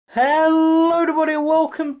Hello everybody and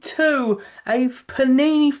welcome to a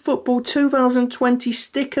Panini Football 2020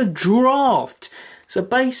 sticker draft. So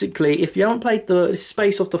basically, if you haven't played this is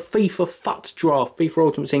based off the FIFA FUT draft, FIFA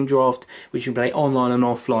Ultimate Team draft, which you can play online and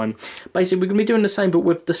offline. Basically, we're going to be doing the same but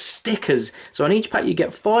with the stickers. So on each pack you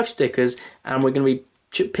get 5 stickers and we're going to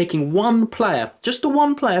be picking one player, just the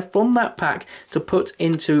one player from that pack to put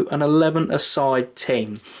into an 11-a-side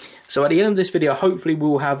team. So at the end of this video, hopefully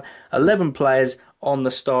we'll have 11 players on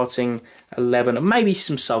the starting 11, and maybe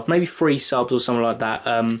some subs, maybe 3 subs or something like that.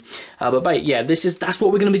 But yeah, that's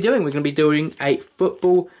what we're going to be doing. We're going to be doing a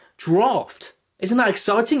football draft. Isn't that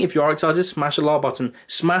exciting? If you are excited, smash the like button.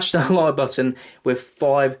 Smash that like button with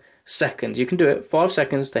 5 seconds. You can do it. 5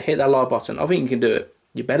 seconds to hit that like button. I think you can do it.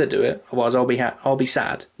 You better do it, otherwise I'll be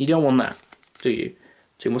sad. You don't want that, do you?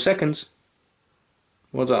 2 more seconds.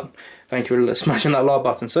 Well done. Thank you for smashing that like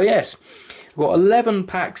button. So yes, we've got 11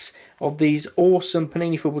 packs of these awesome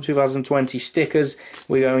Panini Football 2020 stickers.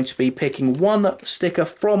 We're going to be picking one sticker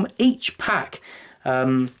from each pack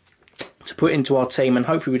to put into our team, and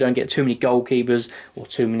hopefully we don't get too many goalkeepers or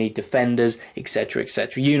too many defenders, etc,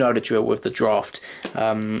 etc. You know the drill with the draft.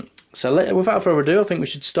 So without further ado, I think we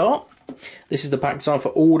should start. This is the pack design for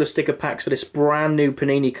all the sticker packs for this brand new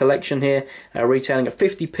Panini collection here, retailing at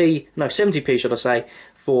 70p should I say,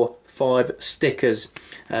 for 5 stickers.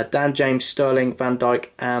 Dan James, Sterling, Van Dijk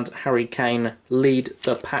and Harry Kane lead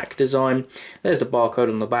the pack design. There's the barcode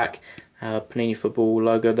on the back, Panini Football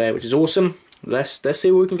logo there, which is awesome. Let's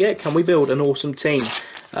see what we can get. Can we build an awesome team?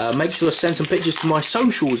 Make sure to send some pictures to my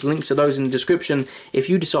socials, links to those in the description, if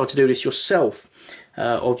you decide to do this yourself,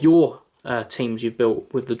 of your teams you've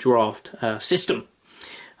built with the draft system.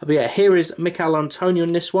 But yeah, here is Mikel Antonio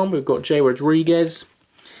in this one. We've got Jay Rodriguez,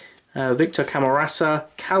 Victor Camarasa,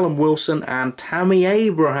 Callum Wilson and Tammy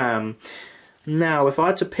Abraham. Now, if I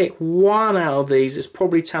had to pick one out of these, it's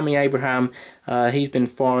probably Tammy Abraham. He's been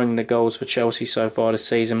firing the goals for Chelsea so far this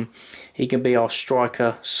season. He can be our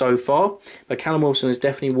striker so far. But Callum Wilson is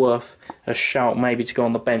definitely worth a shout, maybe to go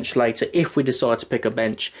on the bench later if we decide to pick a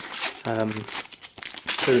bench.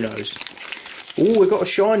 Who knows? Oh, we've got a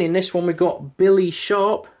shiny in this one. We've got Billy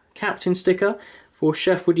Sharp, captain sticker for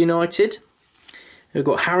Sheffield United. We've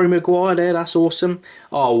got Harry Maguire there, that's awesome.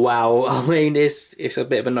 Oh wow, I mean it's a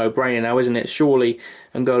bit of a no-brainer now, isn't it? Surely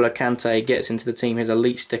N'Golo Kante gets into the team, his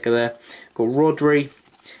elite sticker there. We've got Rodri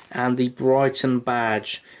and the Brighton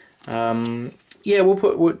badge. Yeah,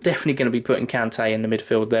 we're definitely going to be putting Kante in the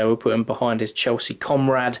midfield there. We'll put him behind his Chelsea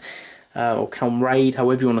comrade, or comrade,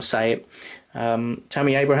 however you want to say it.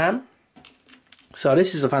 Tammy Abraham. So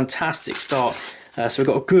this is a fantastic start. So we've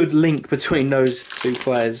got a good link between those 2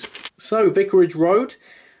 players. So Vicarage Road,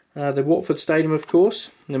 the Watford Stadium, of course.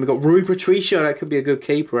 And then we've got Rui Patricio, that could be a good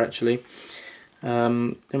keeper actually.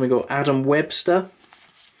 Then we've got Adam Webster.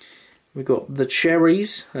 We've got the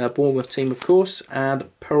Cherries, Bournemouth team, of course, and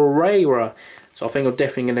Pereira. So I think I'm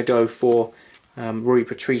definitely going to go for Rui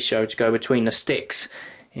Patricio to go between the sticks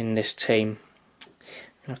in this team.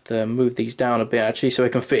 I have to move these down a bit actually so I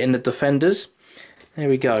can fit in the defenders. There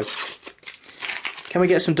we go. Can we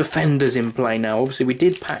get some defenders in play now? Obviously we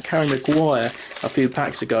did pack Harry Maguire a few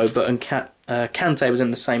packs ago, but Kante was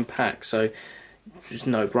in the same pack, so it's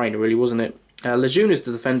no brainer really, wasn't it? Lejuna's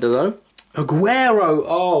the defender though. Aguero,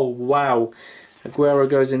 oh wow. Aguero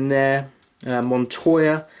goes in there.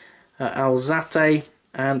 Montoya, Alzate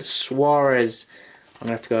and Suarez. I'm going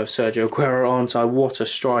to have to go with Sergio Aguero, aren't I? What a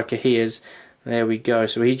striker he is. There we go.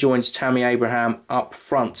 So he joins Tammy Abraham up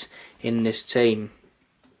front in this team.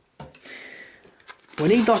 We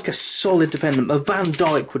need like a solid defender. A Van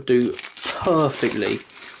Dijk would do perfectly.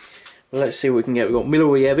 Well, let's see what we can get. We've got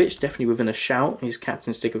Milivojevic, definitely within a shout. He's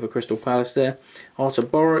captain sticker for Crystal Palace there. Artur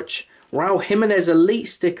Boruc. Raul Jimenez elite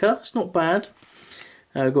sticker. It's not bad.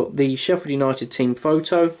 We've got the Sheffield United team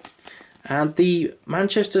photo. And the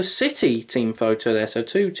Manchester City team photo there. So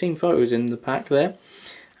 2 team photos in the pack there.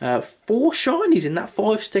 4 shinies in that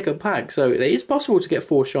 5 sticker pack. So it is possible to get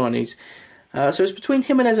 4 shinies. So it's between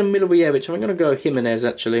Jimenez and Milivojevic. I'm going to go Jimenez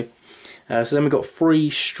actually. So then we've got 3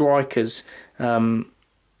 strikers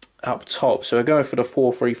up top. So we're going for the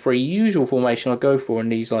 4-3-3 usual formation I go for in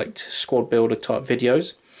these like squad builder type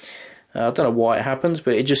videos. I don't know why it happens,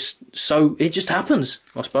 but it just happens,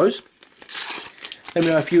 I suppose. Let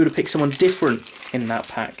me know if you would have picked someone different in that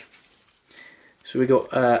pack. So we got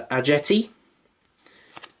Ajeti,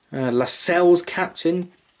 Lascelles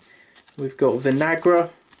captain. We've got Vinagre,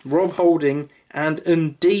 Rob Holding and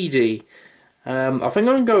Ndidi. I think I'm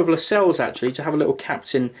going to go with Lascelles actually to have a little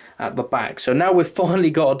captain at the back. So now we've finally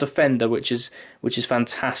got a defender, which is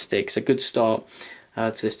fantastic. It's a good start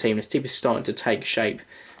to this team. This team is starting to take shape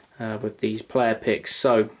with these player picks.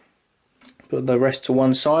 So put the rest to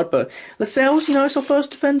one side. But Lascelles, you know, it's our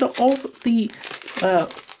first defender of the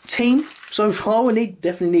team so far. We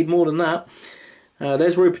definitely need more than that.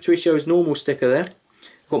 There's Rui Patricio's normal sticker there.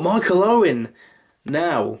 Got Michael Owen.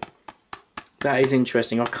 Now, that is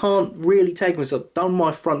interesting. I can't really take him, so I've done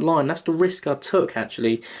my front line. That's the risk I took,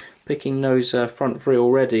 actually, picking those front three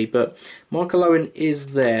already. But Michael Owen is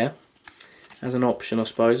there as an option, I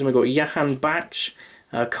suppose. And we've got Johan Bach,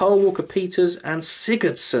 Carl Walker-Peters, and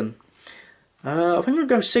Sigurdsson. I think I'm going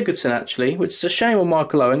to go Sigurdsson, actually, which is a shame on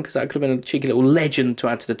Michael Owen, because that could have been a cheeky little legend to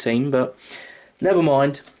add to the team. But never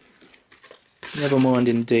mind. Never mind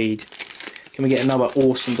indeed. Can we get another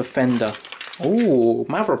awesome defender? Oh,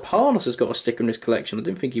 Mavropanos has got a sticker in his collection. I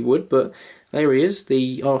didn't think he would, but there he is,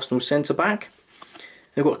 the Arsenal centre-back.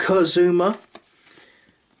 They've got Kurt Zouma.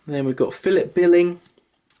 Then we've got Philip Billing.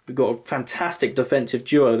 We've got a fantastic defensive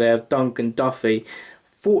duo there, Duncan Duffy.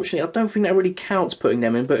 Fortunately, I don't think that really counts putting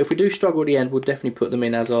them in, but if we do struggle at the end, we'll definitely put them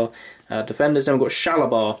in as our defenders. Then we've got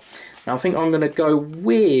Shalabar. Now, I think I'm going to go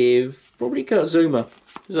with probably Kurt Zouma.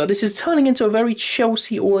 So this is turning into a very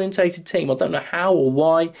Chelsea-orientated team. I don't know how or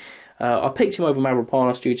why. I picked him over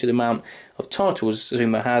Mavropanos due to the amount of titles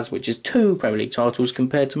Zouma has, which is 2 Premier League titles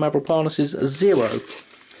compared to Mavropanos' 0.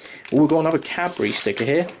 We've got another Cadbury sticker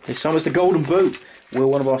here. This time it's the Golden Boot. Will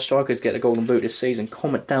one of our strikers get the Golden Boot this season?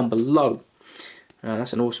 Comment down below.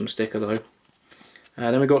 That's an awesome sticker though.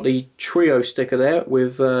 Then we've got the trio sticker there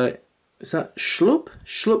with, is that Schlupp?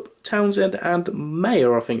 Schlupp, Townsend and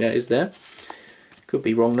Mayer, I think that is there. Could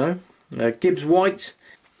be wrong though. Gibbs White,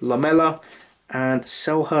 Lamella, and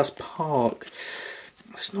Selhurst Park.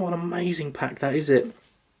 That's not an amazing pack, that is it?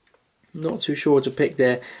 Not too sure what to pick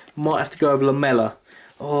there. Might have to go over Lamella.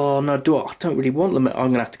 Oh no, I don't really want Lamella. I'm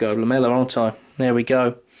going to have to go over Lamella, aren't I? There we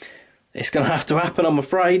go. It's going to have to happen, I'm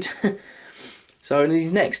afraid. So in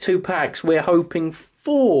these next 2 packs, we're hoping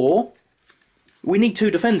for... We need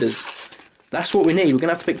 2 defenders. That's what we need. We're going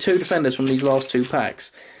to have to pick 2 defenders from these last 2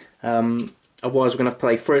 packs. Otherwise, we're going to have to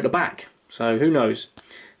play 3 at the back. So who knows?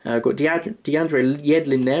 Got DeAndre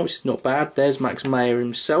Yedlin there, which is not bad. There's Max Mayer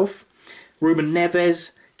himself. Ruben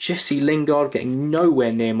Neves, Jesse Lingard getting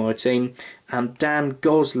nowhere near my team, and Dan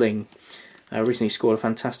Gosling. Recently scored a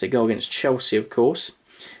fantastic goal against Chelsea, of course.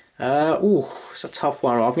 It's a tough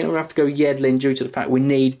one. I think I'm going to have to go Yedlin due to the fact we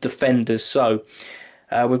need defenders. So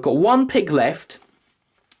we've got 1 pick left.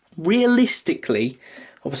 Realistically,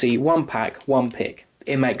 obviously 1 pack, 1 pick.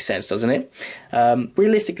 It makes sense, doesn't it?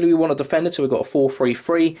 Realistically, we want a defender, so we've got a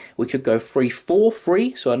 4-3-3. We could go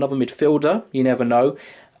 3-4-3, so another midfielder. You never know.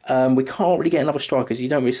 We can't really get another striker, because you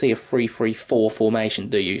don't really see a 3-3-4 formation,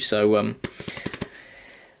 do you? So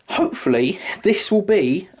hopefully this will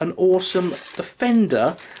be an awesome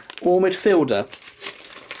defender or midfielder.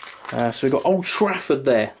 So we've got Old Trafford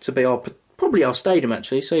there to be probably our stadium,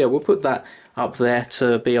 actually. So yeah, we'll put that up there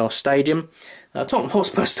to be our stadium. Tottenham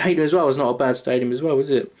Hotspur Stadium as well is not a bad stadium as well, is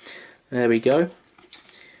it? There we go.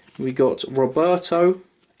 We got Roberto,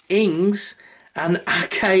 Ings, and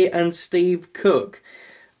Ake and Steve Cook.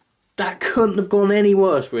 That couldn't have gone any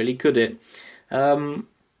worse, really, could it? Wow.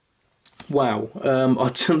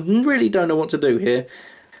 I really don't know what to do here.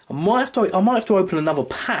 I might have to open another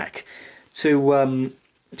pack to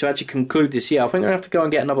actually conclude this. Yeah, I think I have to go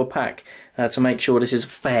and get another pack to make sure this is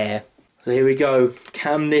fair. So here we go.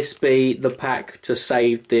 Can this be the pack to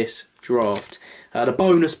save this draft? The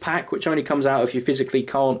bonus pack, which only comes out if you physically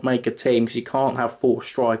can't make a team, because you can't have 4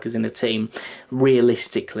 strikers in a team,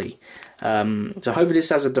 realistically. So hopefully this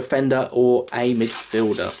has a defender or a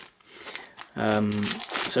midfielder.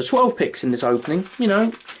 So 12 picks in this opening. You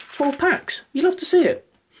know, 12 packs. You love to see it.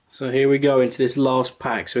 So here we go into this last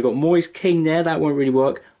pack. So we've got Moyes King there. That won't really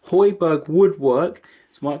work. Højbjerg would work.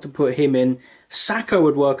 So I might have to put him in. Sacco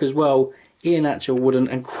would work as well. Iheanacho wouldn't.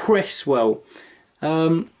 And Cresswell.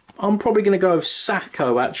 I'm probably going to go with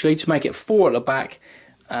Sacco, actually, to make it 4 at the back.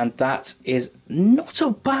 And that is not a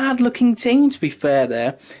bad looking team, to be fair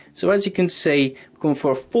there. So as you can see, we're going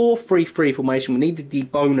for a 4-3-3 formation. We needed the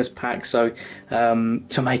bonus pack so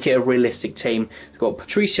to make it a realistic team. We've got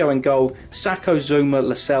Patricio in goal, Sacco, Zouma,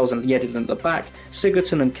 Lascelles and Yedlin at the back,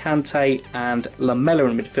 Sigurdsson and Kante and Lamella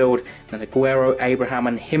in midfield, and Aguero, Abraham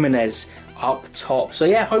and Jimenez up top. So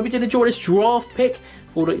yeah, hope you did enjoy this draft pick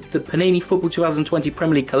for the Panini Football 2020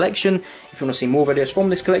 Premier League collection. If you want to see more videos from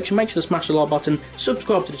this collection, make sure to smash the like button,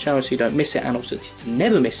 subscribe to the channel so you don't miss it, and also to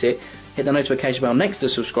never miss it, hit the notification bell next to the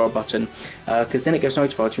subscribe button, because then it gets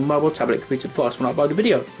notified to your mobile, tablet, computer device when I upload a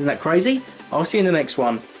video. Isn't that crazy? I'll see you in the next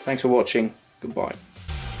one. Thanks for watching. Goodbye.